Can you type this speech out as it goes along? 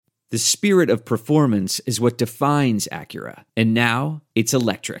The spirit of performance is what defines Acura, and now it's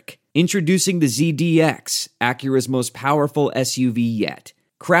electric. Introducing the ZDX, Acura's most powerful SUV yet.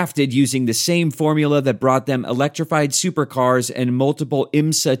 Crafted using the same formula that brought them electrified supercars and multiple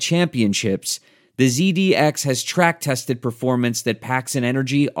IMSA championships, the ZDX has track-tested performance that packs an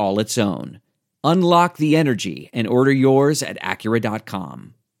energy all its own. Unlock the energy and order yours at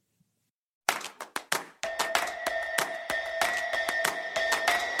Acura.com.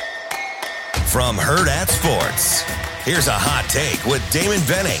 From Herd at Sports, here's a hot take with Damon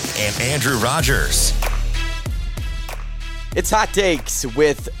Benning and Andrew Rogers. It's Hot Takes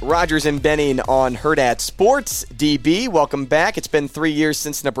with Rogers and Benning on Herd at Sports. DB, welcome back. It's been 3 years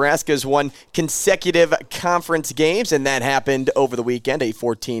since Nebraska's won consecutive conference games, and that happened over the weekend, a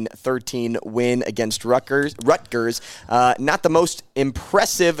 14-13 win against Rutgers. Not the most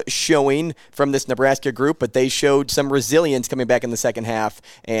impressive showing from this Nebraska group, but they showed some resilience coming back in the second half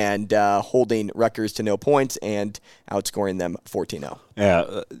and holding Rutgers to no points and outscoring them 14-0.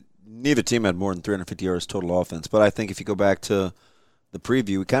 Yeah, neither team had more than 350 yards total offense, but I think if you go back to the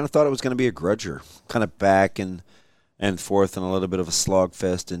preview, we kind of thought it was going to be a grudger, kind of back and forth and a little bit of a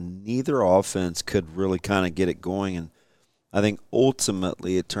slogfest, and neither offense could really kind of get it going. And I think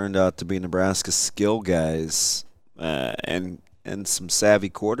ultimately it turned out to be Nebraska's skill guys and some savvy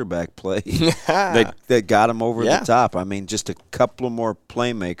quarterback play that got them over the top. I mean, just a couple of more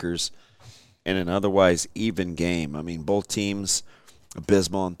playmakers in an otherwise even game. I mean, both teams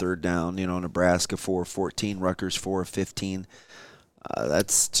abysmal on third down. You know, Nebraska 4 of 14, Rutgers 4 of 15.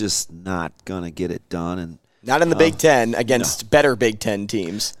 That's just not going to get it done. And not in the Big Ten against better Big Ten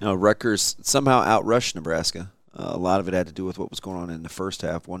teams. No, Rutgers somehow outrushed Nebraska. A lot of it had to do with what was going on in the first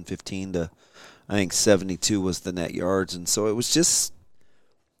half. 115 to, I think, 72 was the net yards. And so it was just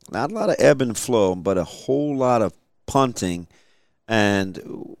not a lot of ebb and flow, but a whole lot of punting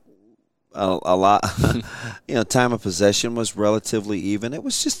and a lot, time of possession was relatively even. It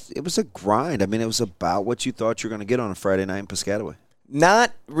was a grind. I mean, it was about what you thought you were going to get on a Friday night in Piscataway.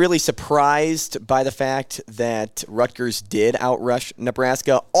 Not really surprised by the fact that Rutgers did outrush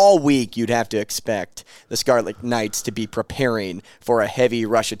Nebraska. All week, you'd have to expect the Scarlet Knights to be preparing for a heavy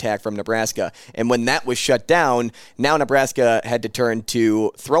rush attack from Nebraska. And when that was shut down, now Nebraska had to turn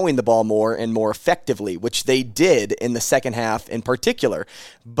to throwing the ball more and more effectively, which they did in the second half in particular.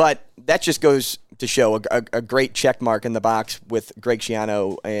 But that just goes to show a great check mark in the box with Greg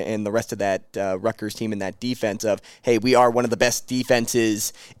Schiano and the rest of that Rutgers team and that defense of, hey, we are one of the best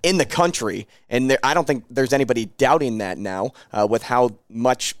defenses in the country. And I don't think there's anybody doubting that now with how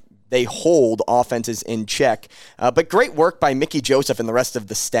much they hold offenses in check. But great work by Mickey Joseph and the rest of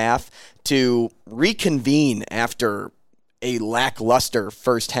the staff to reconvene after a lackluster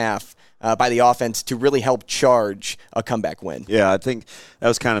first half by the offense to really help charge a comeback win. Yeah, I think that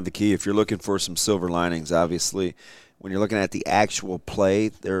was kind of the key. If you're looking for some silver linings, obviously, when you're looking at the actual play,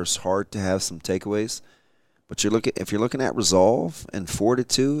 there's hard to have some takeaways. But if you're looking at resolve and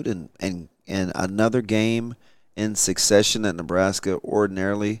fortitude and another game in succession that Nebraska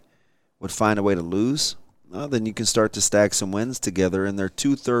ordinarily would find a way to lose, then you can start to stack some wins together, and they're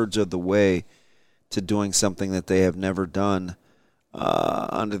 2/3 of the way to doing something that they have never done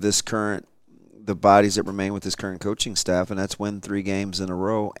under the bodies that remain with this current coaching staff, and that's win 3 games in a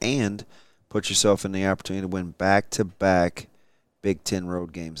row and put yourself in the opportunity to win back-to-back Big Ten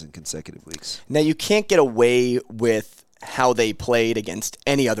road games in consecutive weeks. Now, you can't get away with how they played against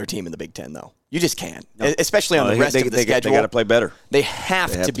any other team in the Big Ten, though. You just can't, especially on the rest of the schedule. They got to play better. They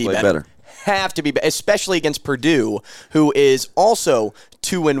have to be better. Have to be, especially against Purdue, who is also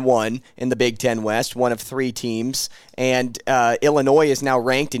 2-1 in the Big Ten West, one of 3 teams, and Illinois is now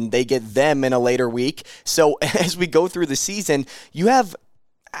ranked, and they get them in a later week. So as we go through the season, you have,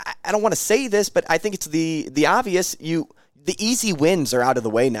 I don't want to say this, but I think it's the obvious, the easy wins are out of the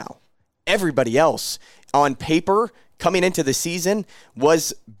way now. Everybody else, on paper, coming into the season,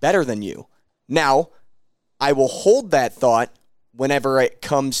 was better than you. Now, I will hold that thought whenever it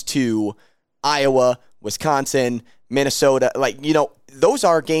comes to Iowa, Wisconsin, Minnesota. Those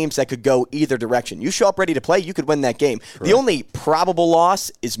are games that could go either direction. You show up ready to play, you could win that game. Correct. The only probable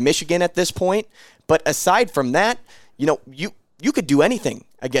loss is Michigan at this point. But aside from that, you could do anything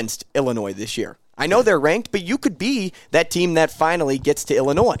against Illinois this year. I know they're ranked, but you could be that team that finally gets to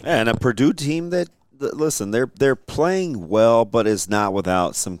Illinois. And a Purdue team that, listen, they're playing well, but is not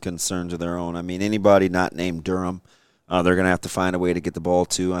without some concerns of their own. I mean, anybody not named Durham, they're going to have to find a way to get the ball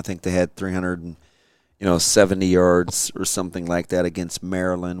to. I think they had 370 yards or something like that against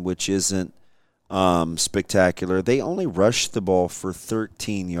Maryland, which isn't spectacular. They only rushed the ball for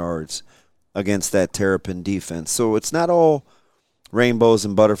 13 yards against that Terrapin defense. So it's not all rainbows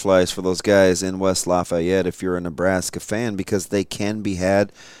and butterflies for those guys in West Lafayette if you're a Nebraska fan, because they can be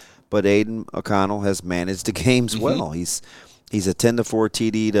had. But Aiden O'Connell has managed the games well. He's a 10-4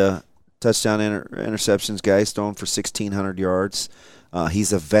 TD to touchdown interceptions guy, thrown for 1,600 yards.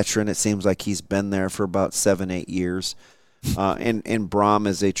 He's a veteran. It seems like he's been there for about 7-8 years. And Brom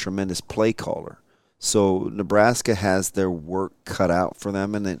is a tremendous play caller. So Nebraska has their work cut out for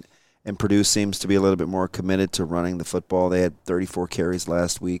them, and Purdue seems to be a little bit more committed to running the football. They had 34 carries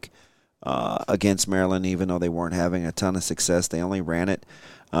last week against Maryland, even though they weren't having a ton of success. They only ran it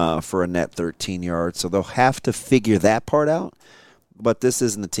for a net 13 yards. So they'll have to figure that part out. But this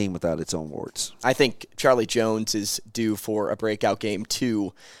isn't a team without its own warts. I think Charlie Jones is due for a breakout game,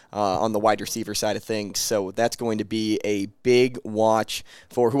 too, on the wide receiver side of things. So that's going to be a big watch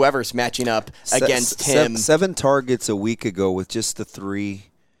for whoever's matching up against him. 7 targets a week ago with just the 3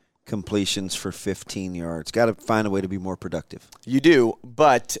 completions for 15 yards. Got to find a way to be more productive. You do,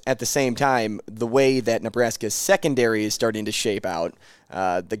 but at the same time, the way that Nebraska's secondary is starting to shape out,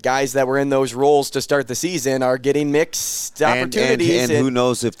 the guys that were in those roles to start the season are getting mixed opportunities. And who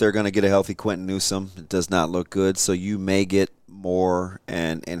knows if they're going to get a healthy Quentin Newsome. It does not look good, so you may get Moore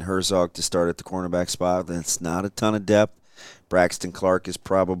and Herzog to start at the cornerback spot. That's not a ton of depth. Braxton Clark is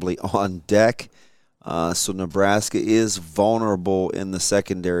probably on deck. So Nebraska is vulnerable in the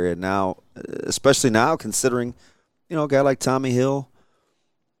secondary now, especially now considering, a guy like Tommy Hill,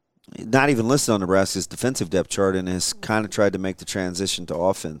 not even listed on Nebraska's defensive depth chart, and has kind of tried to make the transition to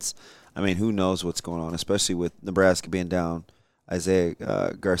offense. I mean, who knows what's going on, especially with Nebraska being down. Isaiah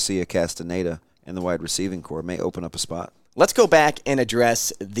Garcia Castaneda in the wide receiving corps may open up a spot. Let's go back and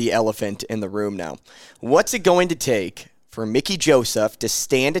address the elephant in the room now. What's it going to take for Mickey Joseph to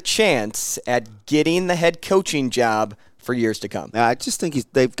stand a chance at getting the head coaching job for years to come? I just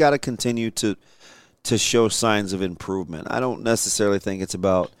think they've got to continue to show signs of improvement. I don't necessarily think it's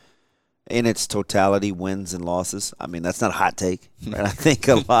about, in its totality, wins and losses. I mean, that's not a hot take. Right? I think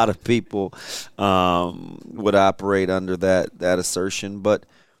a lot of people would operate under that assertion. But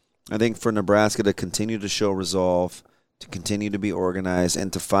I think for Nebraska to continue to show resolve, to continue to be organized,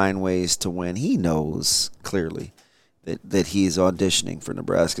 and to find ways to win, he knows clearly that he's auditioning for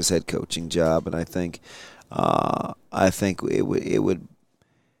Nebraska's head coaching job, and I think it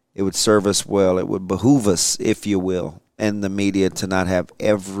would serve us well. It would behoove us, if you will, and the media, to not have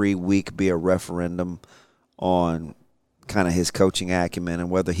every week be a referendum on kind of his coaching acumen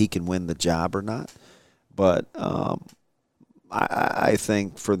and whether he can win the job or not. But I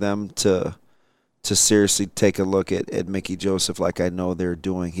think for them to seriously take a look at Mickey Joseph, like I know they're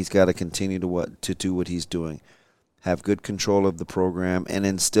doing, he's got to continue to do what he's doing. Have good control of the program, and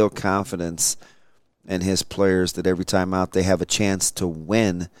instill confidence in his players that every time out they have a chance to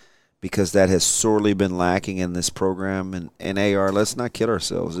win, because that has sorely been lacking in this program. And AR, let's not kid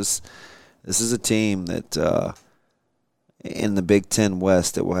ourselves. This is a team that in the Big Ten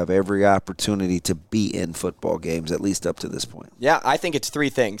West that will have every opportunity to be in football games, at least up to this point. Yeah, I think it's 3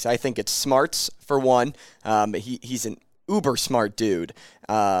 things. I think it's smarts, for one. He's an uber smart dude.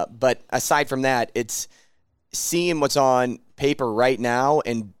 But aside from that, it's seeing what's on paper right now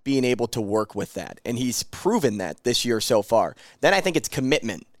and being able to work with that. And he's proven that this year so far. Then I think it's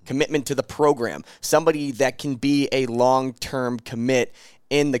commitment to the program, somebody that can be a long-term commit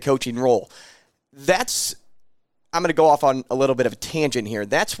in the coaching role. I'm going to go off on a little bit of a tangent here.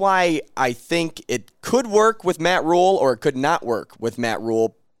 That's why I think it could work with Matt Rule, or it could not work with Matt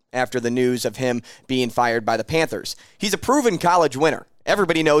Rule after the news of him being fired by the Panthers. He's a proven college winner.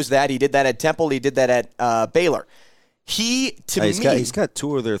 Everybody knows that. He did that at Temple. He did that at Baylor. He's got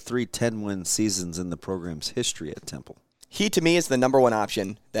 2 of their 3 10-win seasons in the program's history at Temple. He, to me, is the number 1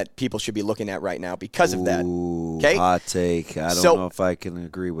 option that people should be looking at right now because of that. Okay? Hot take. I don't know if I can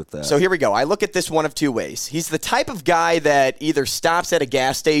agree with that. So here we go. I look at this one of 2 ways. He's the type of guy that either stops at a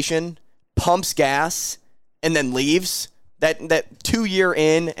gas station, pumps gas, and then leaves. That 2-year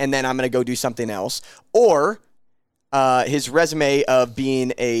in, and then I'm going to go do something else. Or his resume of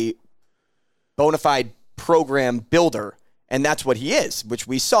being a bona fide program builder, and that's what he is, which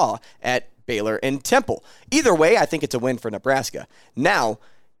we saw at Baylor and Temple. Either way, I think it's a win for Nebraska. Now,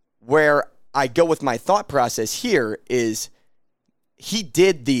 where I go with my thought process here is he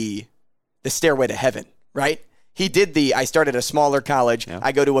did the stairway to heaven, right? He did I started a smaller college, yeah.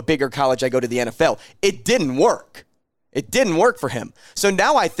 I go to a bigger college, I go to the NFL. It didn't work. It didn't work for him. So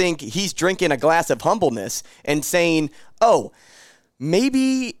now I think he's drinking a glass of humbleness and saying, oh,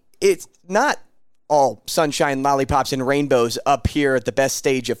 maybe it's not all sunshine, lollipops, and rainbows up here at the best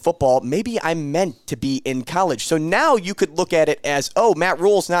stage of football. Maybe I'm meant to be in college. So now you could look at it as, oh, Matt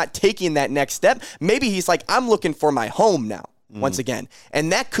Rule's not taking that next step. Maybe he's like, I'm looking for my home now. once again.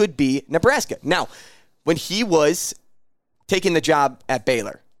 And that could be Nebraska. Now, when he was taking the job at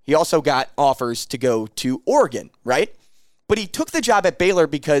Baylor, he also got offers to go to Oregon, right? But he took the job at Baylor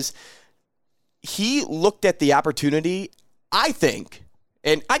because he looked at the opportunity, I think,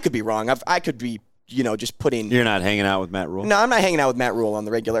 and I could be wrong. I could be, just putting... You're not hanging out with Matt Rule? No, I'm not hanging out with Matt Rule on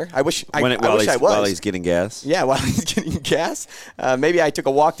the regular. I wish I was. While he's getting gas? Yeah, while he's getting gas. Maybe I took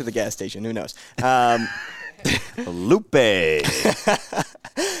a walk to the gas station. Who knows? Lupe.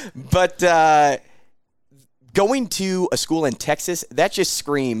 But going to a school in Texas, that just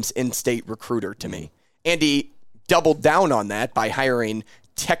screams in-state recruiter to me. And he doubled down on that by hiring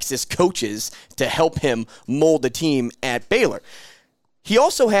Texas coaches to help him mold a team at Baylor. He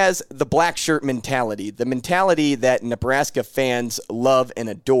also has the black shirt mentality, the mentality that Nebraska fans love and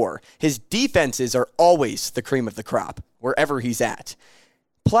adore. His defenses are always the cream of the crop, wherever he's at.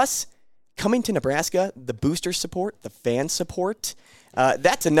 Plus, coming to Nebraska, the booster support, the fan support,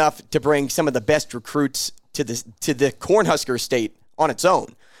 that's enough to bring some of the best recruits to the Cornhusker State on its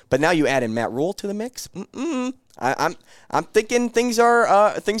own. But now you add in Matt Rule to the mix. I'm thinking things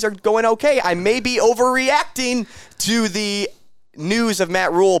are going okay. I may be overreacting to the news of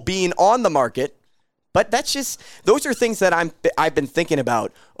Matt Rule being on the market, but those are things that I've been thinking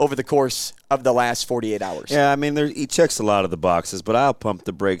about over the course of the last 48 hours. Yeah, I mean, he checks a lot of the boxes, but I'll pump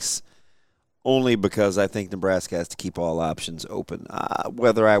the brakes only because I think Nebraska has to keep all options open.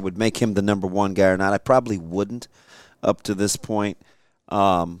 Whether I would make him the number one guy or not, I probably wouldn't up to this point.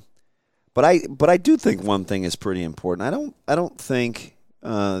 But I do think one thing is pretty important. I don't think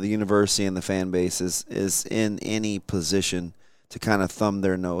the university and the fan base is in any position to kind of thumb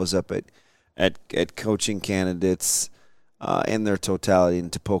their nose up at coaching candidates in their totality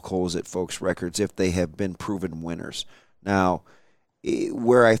and to poke holes at folks' records if they have been proven winners. Now,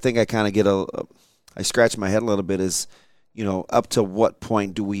 where I think I kind of I scratch my head a little bit is, up to what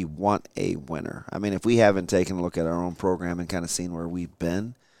point do we want a winner? I mean, if we haven't taken a look at our own program and kind of seen where we've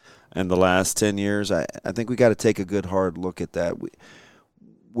been in the last 10 years, I think we got to take a good hard look at that.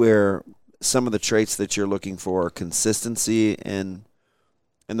 Where some of the traits that you're looking for are consistency in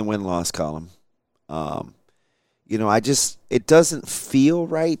the win-loss column. It doesn't feel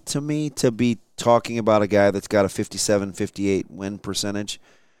right to me to be talking about a guy that's got a 57, 58 win percentage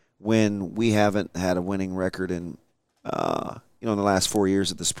when we haven't had a winning record in the last 4 years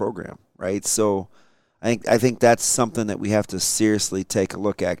of this program, right? So I think that's something that we have to seriously take a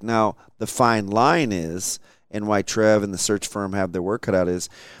look at. Now, the fine line is, and why Trev and the search firm have their work cut out is,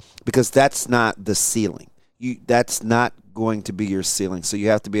 because that's not the ceiling. That's not going to be your ceiling. So you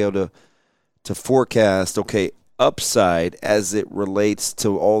have to be able to forecast, upside as it relates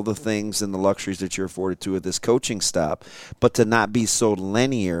to all the things and the luxuries that you're afforded to at this coaching stop, but to not be so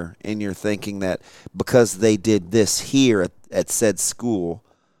linear in your thinking that because they did this here at said school,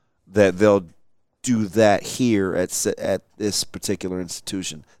 that they'll do that here at this particular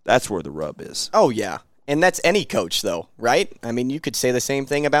institution. That's where the rub is. Oh, yeah. And that's any coach, though, right? I mean, you could say the same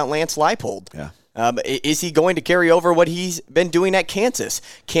thing about Lance Leipold. Yeah. Is he going to carry over what he's been doing at Kansas?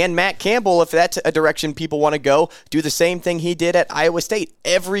 Can Matt Campbell, if that's a direction people want to go, do the same thing he did at Iowa State?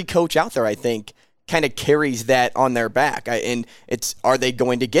 Every coach out there, I think, kind of carries that on their back. And are they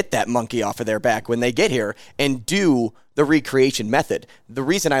going to get that monkey off of their back when they get here and do the recreation method? The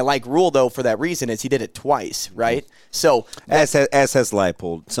reason I like Rule, though, for that reason is he did it twice, right? So as has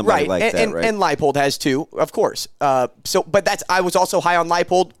Leipold, somebody right. like that, right? And Leipold has too, of course. But I was also high on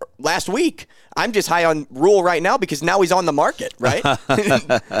Leipold last week. I'm just high on Rule right now because now he's on the market, right?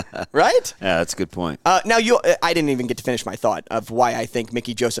 Right? Yeah, that's a good point. Now I didn't even get to finish my thought of why I think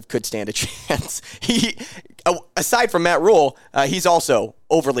Mickey Joseph could stand a chance. Aside from Matt Rule, he's also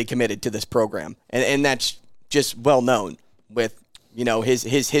overly committed to this program, and that's just well known with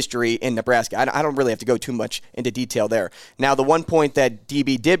his history in Nebraska. I don't really have to go too much into detail there. Now, the one point that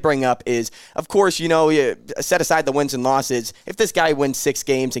DB did bring up is, of course, you set aside the wins and losses. If this guy wins 6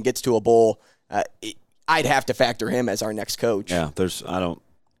 games and gets to a bowl, I'd have to factor him as our next coach. Yeah, I don't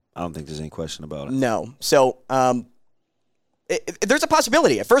think there's any question about it. No. So there's a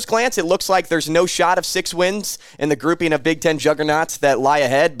possibility. At first glance, it looks like there's no shot of 6 wins in the grouping of Big Ten juggernauts that lie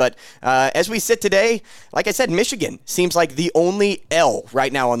ahead. But as we sit today, like I said, Michigan seems like the only L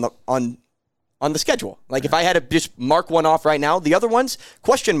right now on the schedule. Like if I had to just mark one off right now, the other ones,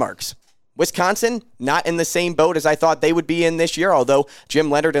 question marks. Wisconsin, not in the same boat as I thought they would be in this year, although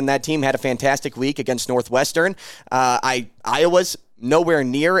Jim Leonard and that team had a fantastic week against Northwestern. Iowa's nowhere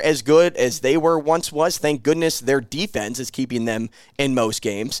near as good as they once was. Thank goodness their defense is keeping them in most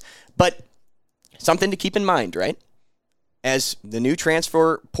games. But something to keep in mind, right? as the new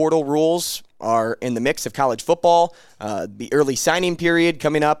transfer portal rules are in the mix of college football, the early signing period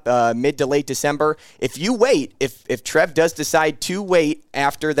coming up mid to late December. If you wait, if Trev does decide to wait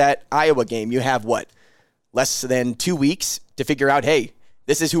after that Iowa game, you have what? Less than 2 weeks to figure out, hey,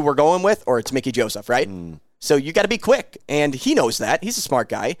 this is who we're going with, or it's Mickey Joseph, right? So you got to be quick, and he knows that. He's a smart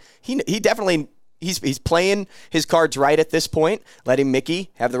guy. He definitely he's playing his cards right at this point, letting Mickey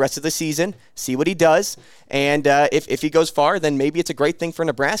have the rest of the season, see what he does, and if he goes far, then maybe it's a great thing for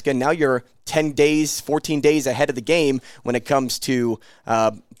Nebraska. Now you're 10 days, 14 days ahead of the game when it comes to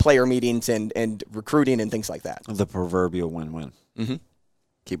player meetings and recruiting and things like that. The proverbial win-win. Mm-hmm.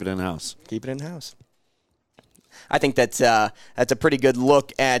 Keep it in-house. Keep it in-house. I think that's a pretty good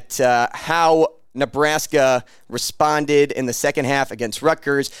look at how Nebraska responded in the second half against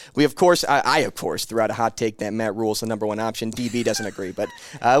Rutgers. We, of course, I of course, threw out a hot take that Matt Rule's the number one option. DB doesn't agree, but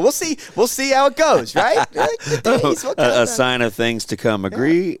we'll see. We'll see how it goes, right? A sign of things to come.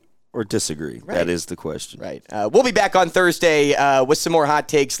 Agree or disagree? Right. That is the question. Right. We'll be back on Thursday with some more hot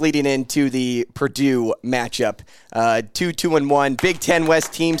takes leading into the Purdue matchup. 2-1, Big Ten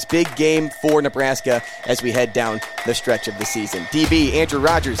West teams, big game for Nebraska as we head down the stretch of the season. DB, Andrew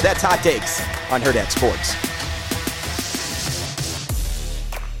Rogers, that's Hot Takes on Herd at Sports.